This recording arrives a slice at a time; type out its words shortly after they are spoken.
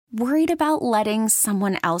Worried about letting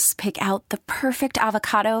someone else pick out the perfect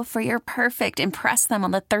avocado for your perfect impress them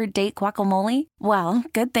on the third date guacamole? Well,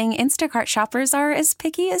 good thing Instacart shoppers are as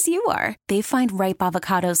picky as you are. They find ripe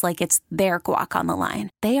avocados like it's their guac on the line.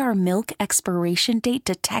 They are milk expiration date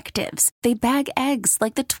detectives. They bag eggs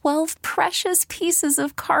like the 12 precious pieces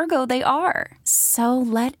of cargo they are. So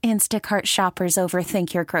let Instacart shoppers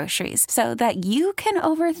overthink your groceries so that you can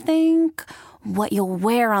overthink what you'll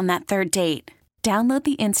wear on that third date. Download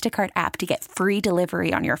the Instacart app to get free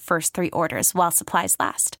delivery on your first 3 orders while supplies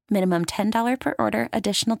last. Minimum $10 per order.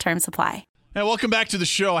 Additional terms apply. Hey, welcome back to the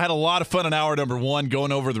show. I had a lot of fun in hour number 1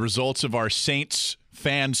 going over the results of our Saints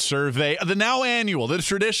fan survey. The now annual, the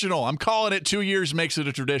traditional. I'm calling it 2 years makes it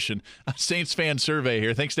a tradition. A Saints fan survey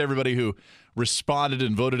here. Thanks to everybody who responded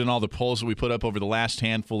and voted in all the polls that we put up over the last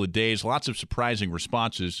handful of days. Lots of surprising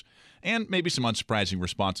responses and maybe some unsurprising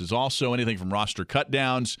responses also. Anything from roster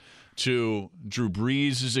cutdowns to Drew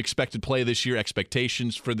Brees' expected play this year,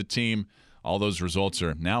 expectations for the team. All those results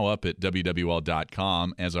are now up at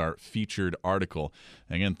WWL.com as our featured article.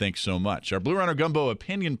 Again, thanks so much. Our Blue Runner Gumbo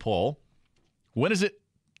opinion poll. When is it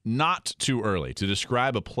not too early to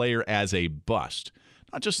describe a player as a bust?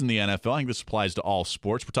 Not just in the NFL. I think this applies to all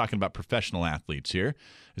sports. We're talking about professional athletes here.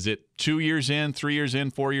 Is it 2 years in, 3 years in,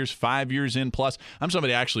 4 years, 5 years in plus? I'm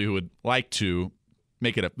somebody actually who would like to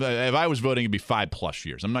make it if I was voting, it'd be 5+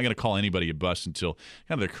 years. I'm not going to call anybody a bust until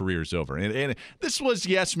kind of their career is over. And this was,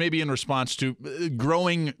 yes, maybe in response to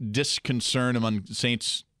growing disconcern among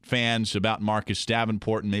Saints fans about Marcus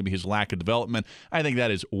Davenport and maybe his lack of development. I think that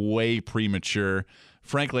is way premature.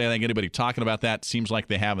 Frankly, I think anybody talking about that seems like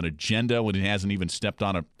they have an agenda when he hasn't even stepped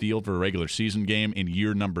on a field for a regular season game in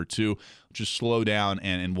year number 2. Just slow down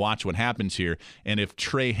and watch what happens here. And if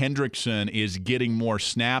Trey Hendrickson is getting more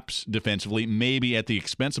snaps defensively, maybe at the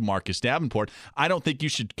expense of Marcus Davenport, I don't think you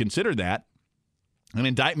should consider that an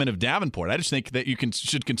indictment of Davenport. I just think that you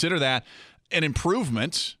should consider that an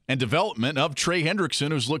improvement and development of Trey Hendrickson,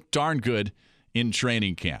 who's looked darn good in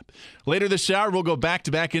training camp. Later this hour, we'll go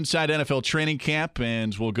back-to-back inside NFL training camp,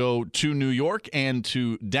 and we'll go to New York and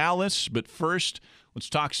to Dallas. But first, let's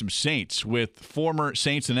talk some Saints with former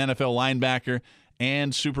Saints and NFL linebacker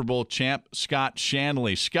and Super Bowl champ Scott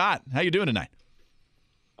Shanle. Scott, how you doing tonight?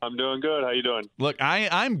 I'm doing good. How you doing? Look,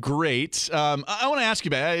 I'm great. I want to ask you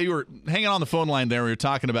about, you were hanging on the phone line there. We were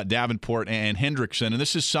talking about Davenport and Hendrickson, and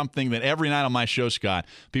this is something that every night on my show, Scott,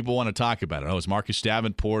 people want to talk about. Oh, is Marcus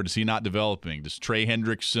Davenport, is he not developing? Does Trey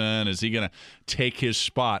Hendrickson, is he going to take his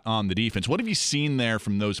spot on the defense? What have you seen there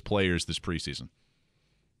from those players this preseason?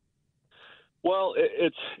 Well,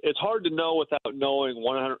 it's hard to know without knowing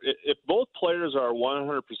 100. If both players are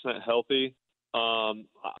 100% healthy,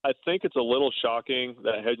 I think it's a little shocking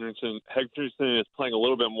that Hendrickson is playing a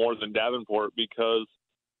little bit more than Davenport because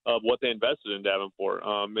of what they invested in Davenport.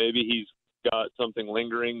 Maybe he's got something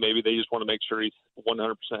lingering. Maybe they just want to make sure he's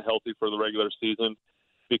 100% healthy for the regular season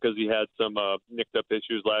because he had some nicked up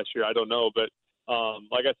issues last year. I don't know. But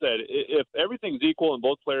like I said, if everything's equal and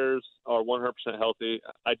both players are 100% healthy,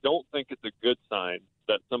 I don't think it's a good sign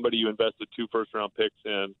that somebody you invested 2 first-round picks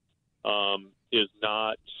in is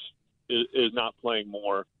not playing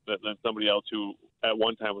more than somebody else who at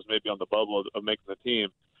one time was maybe on the bubble of making the team.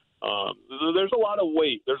 There's a lot of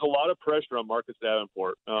weight. There's a lot of pressure on Marcus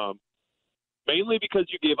Davenport, mainly because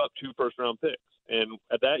you gave up 2 first-round picks. And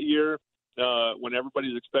at that year, when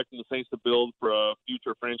everybody's expecting the Saints to build for a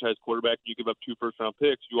future franchise quarterback, you give up 2 first-round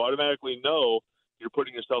picks, you automatically know you're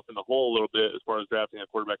putting yourself in the hole a little bit as far as drafting a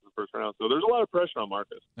quarterback in the first round. So there's a lot of pressure on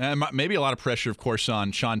Marcus. And maybe a lot of pressure, of course,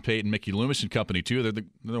 on Sean Payton, Mickey Loomis and company, too. They're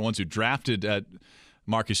the ones who drafted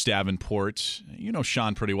Marcus Davenport. You know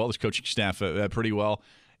Sean pretty well, his coaching staff pretty well.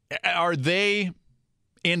 Are they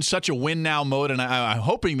in such a win-now mode, and I'm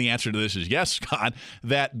hoping the answer to this is yes, Scott,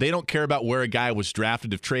 that they don't care about where a guy was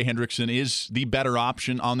drafted. If Trey Hendrickson is the better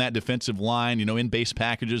option on that defensive line, in base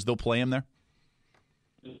packages, they'll play him there?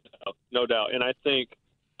 No doubt. And I think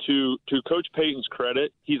to Coach Payton's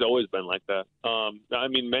credit, he's always been like that.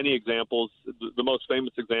 Many examples. The most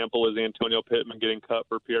famous example is Antonio Pittman getting cut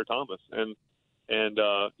for Pierre Thomas. And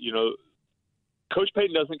Coach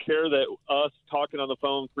Payton doesn't care that us talking on the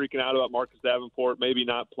phone, freaking out about Marcus Davenport, maybe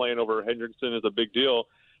not playing over Hendrickson is a big deal.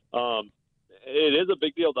 It is a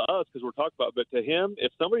big deal to us because we're talking about it. But to him,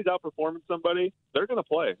 if somebody's outperforming somebody, they're going to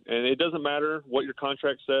play. And it doesn't matter what your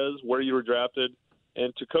contract says, where you were drafted.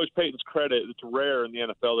 And to Coach Payton's credit, it's rare in the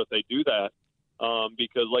NFL that they do that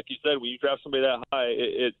because, like you said, when you draft somebody that high,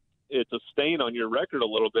 it's a stain on your record a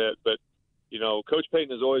little bit. But Coach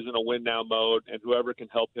Payton is always in a win-now mode, and whoever can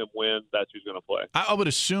help him win, that's who's going to play. I would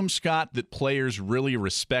assume, Scott, that players really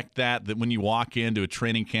respect that when you walk into a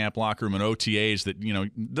training camp locker room and OTAs that,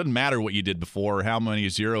 it doesn't matter what you did before or how many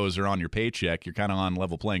zeros are on your paycheck, you're kind of on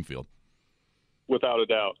level playing field. Without a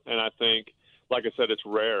doubt. And I think, like I said, it's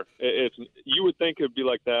rare. You would think it would be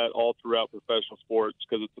like that all throughout professional sports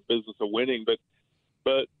because it's a business of winning,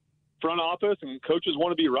 but front office and coaches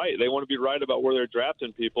want to be right. They want to be right about where they're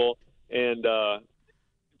drafting people. And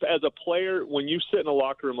as a player, when you sit in a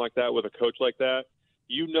locker room like that with a coach like that,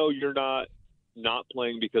 you're not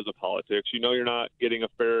playing because of politics. You're not getting a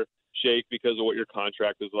fair shake because of what your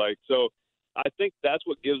contract is like. So I think that's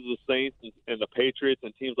what gives the Saints and the Patriots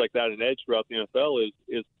and teams like that an edge throughout the NFL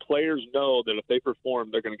is players know that if they perform,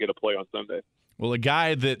 they're going to get a play on Sunday. Well, a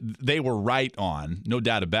guy that they were right on, no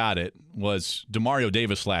doubt about it, was Demario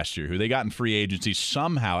Davis last year, who they got in free agency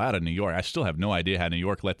somehow out of New York. I still have no idea how New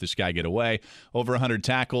York let this guy get away. Over 100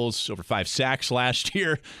 tackles, over 5 sacks last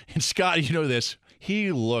year. And Scott, you know this,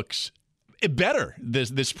 he looks better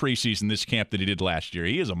this preseason, this camp that he did last year.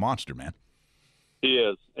 He is a monster, man. He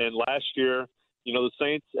is. And last year, the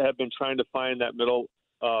Saints have been trying to find that middle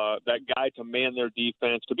that guy to man their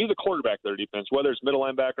defense, to be the quarterback of their defense, whether it's middle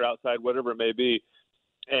linebacker, outside, whatever it may be.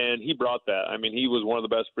 And he brought that. I mean, he was one of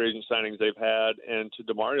the best free agent signings they've had. And to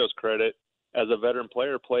Demario's credit, as a veteran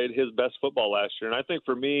player, played his best football last year. And I think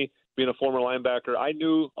for me, being a former linebacker, I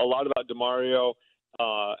knew a lot about Demario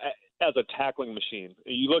as a tackling machine.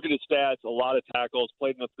 You look at his stats, a lot of tackles,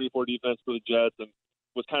 played in a 3-4 defense for the Jets, and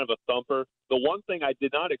was kind of a thumper. The one thing I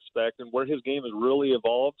did not expect, and where his game has really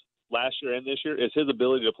evolved last year and this year, is his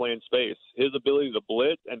ability to play in space, his ability to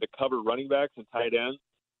blitz and to cover running backs and tight ends.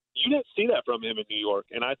 You didn't see that from him in New York,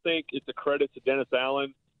 and I think it's a credit to Dennis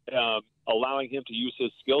Allen allowing him to use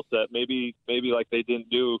his skill set, maybe like they didn't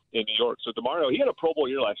do in New York. So Demario, he had a Pro Bowl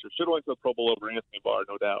year last year. Should have went to a Pro Bowl over Anthony Barr,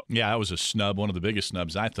 no doubt. Yeah, that was a snub, one of the biggest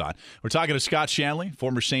snubs, I thought. We're talking to Scott Shanle,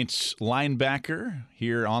 former Saints linebacker,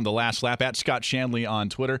 here on The Last Lap, at Scott Shanle on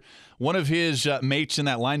Twitter. One of his mates in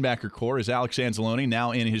that linebacker core is Alex Anzalone,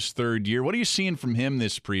 now in his 3rd year. What are you seeing from him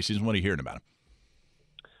this preseason? What are you hearing about him?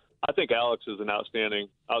 I think Alex is an outstanding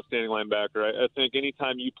linebacker. I think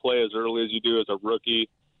anytime you play as early as you do as a rookie,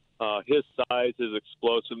 his size, his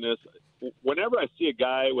explosiveness. Whenever I see a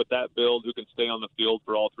guy with that build who can stay on the field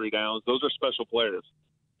for all 3 downs, those are special players.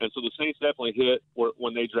 And so the Saints definitely hit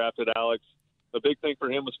when they drafted Alex. The big thing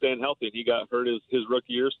for him was staying healthy. He got hurt his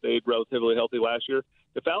rookie year, stayed relatively healthy last year.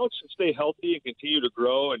 If Alex can stay healthy and continue to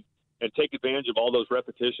grow and take advantage of all those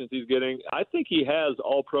repetitions he's getting, I think he has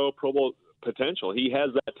all-pro, Pro Bowl potential. He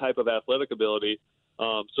has that type of athletic ability.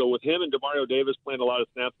 So with him and Demario Davis playing a lot of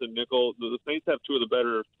snaps in nickel, the Saints have 2 of the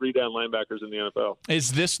better 3-down linebackers in the NFL.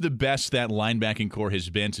 Is this the best that linebacking core has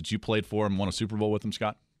been since you played for him, won a Super Bowl with him,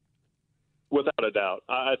 Scott? Without a doubt.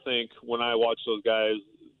 I think when I watch those guys,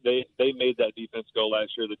 they made that defense go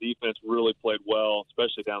last year. The defense really played well,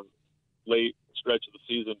 especially down late stretch of the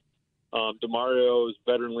season. Demario's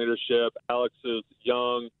veteran leadership, Alex's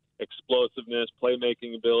young explosiveness,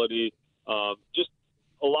 playmaking ability, just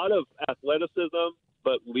a lot of athleticism,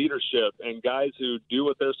 but leadership and guys who do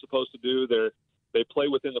what they're supposed to do. They play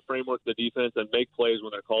within the framework of the defense and make plays when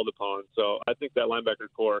they're called upon. So I think that linebacker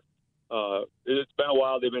core, it's been a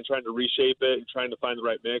while. They've been trying to reshape it and trying to find the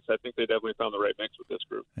right mix. I think they definitely found the right mix with this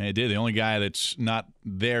group. They did. The only guy that's not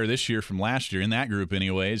there this year from last year, in that group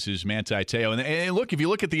anyways, is Manti Te'o. And look, if you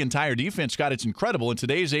look at the entire defense, Scott, it's incredible. In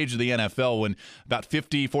today's age of the NFL, when about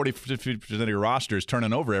 40% of your roster is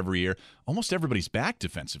turning over every year, almost everybody's back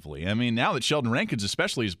defensively. I mean, now that Sheldon Rankins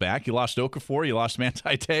especially is back, you lost Okafor, you lost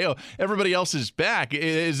Manti Te'o, everybody else is back.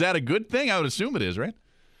 Is that a good thing? I would assume it is, right?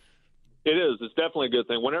 It is. It's definitely a good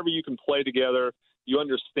thing. Whenever you can play together, you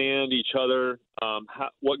understand each other,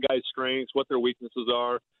 what guys' strengths, what their weaknesses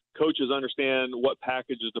are. Coaches understand what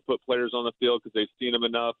packages to put players on the field because they've seen them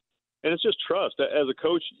enough. And it's just trust. As a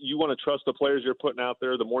coach, you want to trust the players you're putting out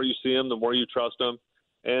there. The more you see them, the more you trust them.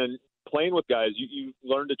 And playing with guys, you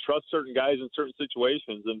learn to trust certain guys in certain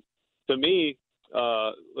situations. And to me,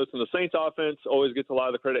 listen, the Saints offense always gets a lot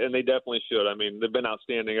of the credit, and they definitely should. I mean, they've been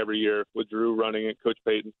outstanding every year with Drew running it, Coach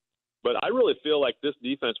Payton. But I really feel like this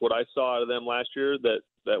defense, what I saw out of them last year,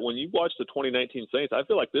 that when you watch the 2019 Saints, I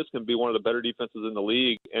feel like this can be one of the better defenses in the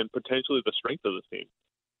league and potentially the strength of this team.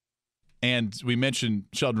 And we mentioned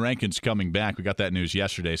Sheldon Rankins coming back. We got that news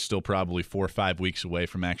yesterday. Still probably 4 or 5 weeks away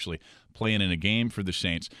from actually playing in a game for the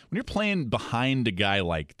Saints. When you're playing behind a guy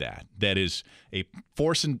like that is a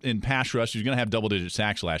force in pass rush, he's going to have double-digit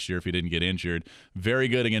sacks last year if he didn't get injured. Very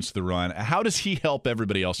good against the run. How does he help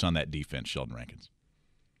everybody else on that defense, Sheldon Rankins?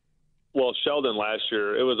 Well, Sheldon last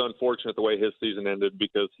year, it was unfortunate the way his season ended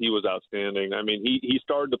because he was outstanding. I mean, he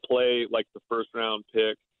started to play like the first-round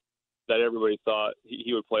pick that everybody thought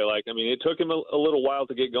he would play like. I mean, it took him a little while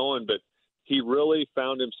to get going, but he really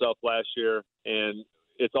found himself last year, and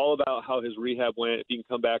it's all about how his rehab went, if he can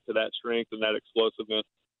come back to that strength and that explosiveness.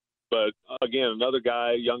 But, again, another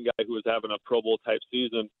guy, young guy who was having a Pro Bowl-type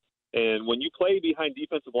season. And when you play behind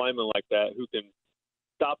defensive linemen like that who can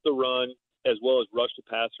stop the run as well as rush the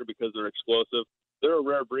passer because they're explosive, they're a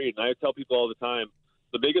rare breed. And I tell people all the time,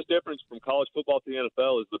 the biggest difference from college football to the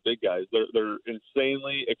NFL is the big guys. They're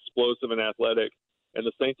insanely explosive and athletic, and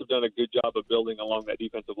the Saints have done a good job of building along that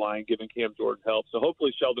defensive line, giving Cam Jordan help. So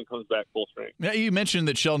hopefully Sheldon comes back full strength. Yeah, you mentioned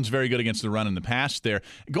that Sheldon's very good against the run in the past there.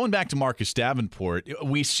 Going back to Marcus Davenport,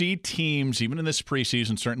 we see teams, even in this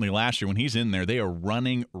preseason, certainly last year, when he's in there, they are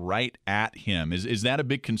running right at him. Is that a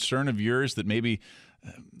big concern of yours that maybe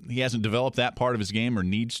he hasn't developed that part of his game or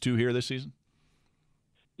needs to here this season?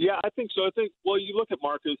 Yeah, I think so. Well, you look at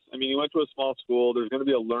Marcus, I mean, he went to a small school. There's going to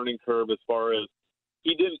be a learning curve as far as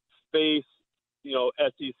he didn't face,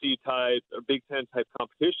 SEC type or Big Ten type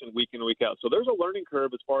competition week in and week out. So there's a learning curve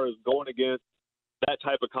as far as going against that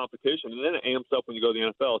type of competition. And then it amps up when you go to the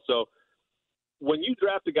NFL. So when you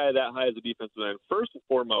draft a guy that high as a defensive end, first and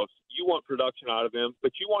foremost, you want production out of him,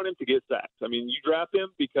 but you want him to get sacks. I mean, you draft him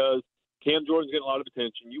because Cam Jordan's getting a lot of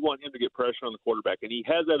attention. You want him to get pressure on the quarterback, and he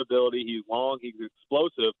has that ability. He's long, he's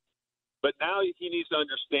explosive, but now he needs to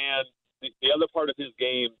understand the other part of his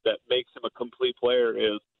game that makes him a complete player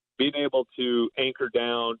is being able to anchor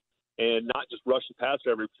down and not just rush the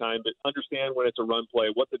passer every time, but understand when it's a run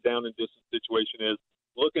play, what the down and distance situation is,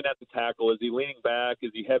 looking at the tackle. Is he leaning back?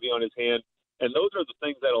 Is he heavy on his hand? And those are the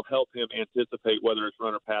things that will help him anticipate whether it's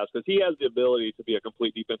run or pass, because he has the ability to be a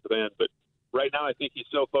complete defensive end. But right now I think he's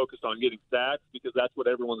so focused on getting sacks because that's what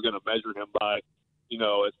everyone's going to measure him by,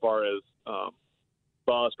 as far as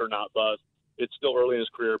bust or not bust. It's still early in his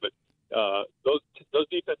career, but those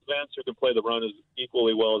defensive ends who can play the run as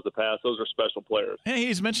equally well as the pass, those are special players. And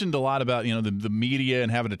he's mentioned a lot about the media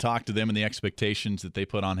and having to talk to them, and the expectations that they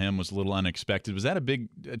put on him was a little unexpected. Was that a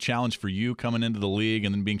big challenge for you coming into the league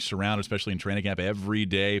and then being surrounded, especially in training camp, every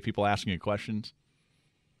day, people asking you questions?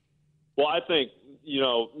 Well, I think,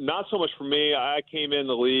 not so much for me. I came in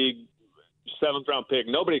the league, 7th-round pick.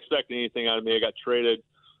 Nobody expected anything out of me. I got traded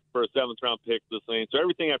for a 7th-round pick to the Saints. So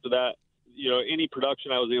everything after that, any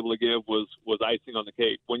production I was able to give was icing on the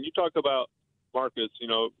cake. When you talk about Marcus,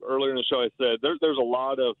 earlier in the show I said there's a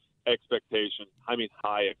lot of expectation. I mean,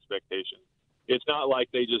 high expectation. It's not like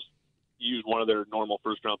they just used one of their normal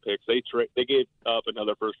first-round picks. They gave up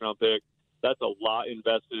another first-round pick. That's a lot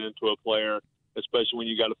invested into a player, especially when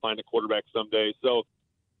you got to find a quarterback someday. So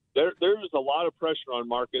there's a lot of pressure on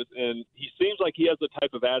Marcus, and he seems like he has the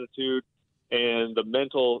type of attitude and the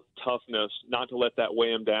mental toughness not to let that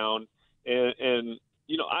weigh him down. And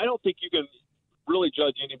I don't think you can really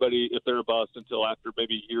judge anybody if they're a bust until after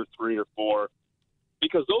maybe year 3 or 4,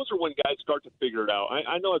 because those are when guys start to figure it out.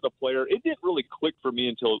 I know as a player, it didn't really click for me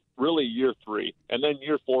until really year 3, and then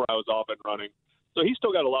year 4 I was off and running. So he's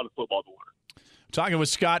still got a lot of football to learn. Talking with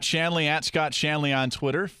Scott Shanle, at Scott Shanle on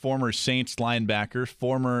Twitter, former Saints linebacker,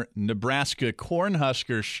 former Nebraska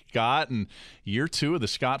Cornhusker Scott, and year 2 of the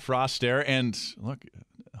Scott Frost era. And look,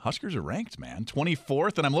 Huskers are ranked, man,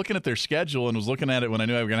 24th, and I'm looking at their schedule and was looking at it when I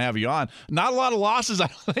knew I was going to have you on. Not a lot of losses, I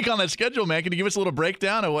think, on that schedule, man. Can you give us a little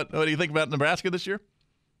breakdown of what do you think about Nebraska this year?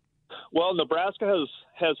 Well, Nebraska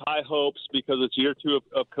has high hopes because it's year 2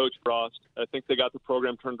 of Coach Frost. I think they got the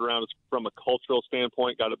program turned around from a cultural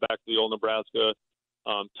standpoint, got it back to the old Nebraska,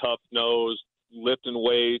 tough nose, lifting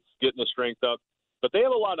weights, getting the strength up. But they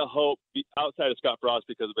have a lot of hope outside of Scott Frost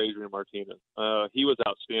because of Adrian Martinez. He was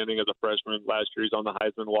outstanding as a freshman last year. He's on the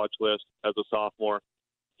Heisman watch list as a sophomore.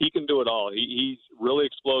 He can do it all. He's really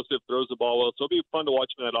explosive, throws the ball well. So it'll be fun to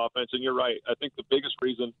watch him in that offense. And you're right. I think the biggest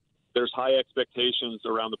reason there's high expectations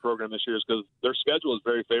around the program this year is because their schedule is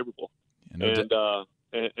very favorable. And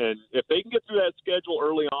if they can get through that schedule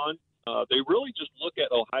early on, they really just look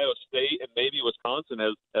at Ohio State and maybe Wisconsin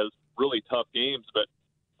as really tough games. But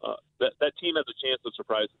that team has a chance to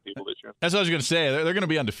surprise the people this year. That's what I was going to say. They're going to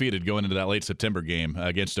be undefeated going into that late September game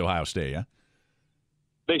against Ohio State, yeah?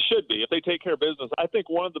 They should be if they take care of business. I think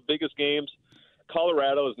one of the biggest games,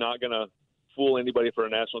 Colorado is not going to fool anybody for a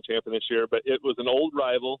national champion this year, but it was an old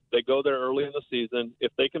rival. They go there early in the season.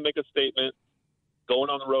 If they can make a statement going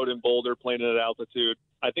on the road in Boulder, playing at altitude,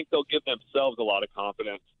 I think they'll give themselves a lot of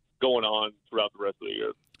confidence going on throughout the rest of the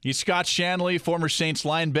year. He's Scott Shanle, former Saints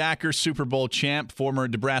linebacker, Super Bowl champ, former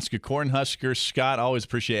Nebraska Cornhusker. Scott, always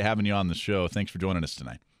appreciate having you on the show. Thanks for joining us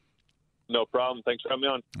tonight. No problem. Thanks for having me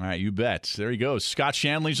on. All right, you bet. There he goes. Scott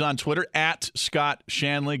Shanley's on Twitter, @Scott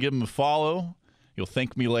Shanle. Give him a follow. You'll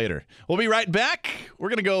thank me later. We'll be right back. We're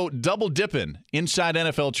going to go double dipping inside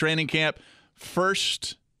NFL training camp.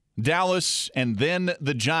 First, Dallas, and then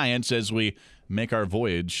the Giants as we make our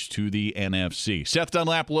voyage to the NFC. Seth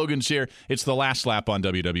Dunlap, Logan's here. It's the last lap on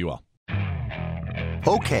WWL.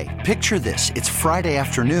 Okay, picture this. It's Friday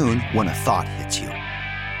afternoon when a thought hits you.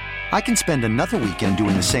 I can spend another weekend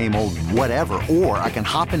doing the same old whatever, or I can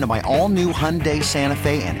hop into my all-new Hyundai Santa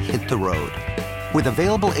Fe and hit the road. With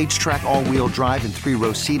available H-Track all-wheel drive and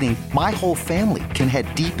 3-row seating, my whole family can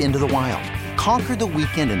head deep into the wild. Conquer the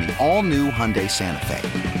weekend in the all-new Hyundai Santa Fe.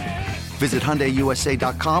 Visit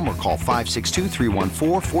HyundaiUSA.com or call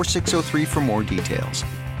 562-314-4603 for more details.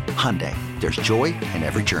 Hyundai, there's joy in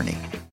every journey.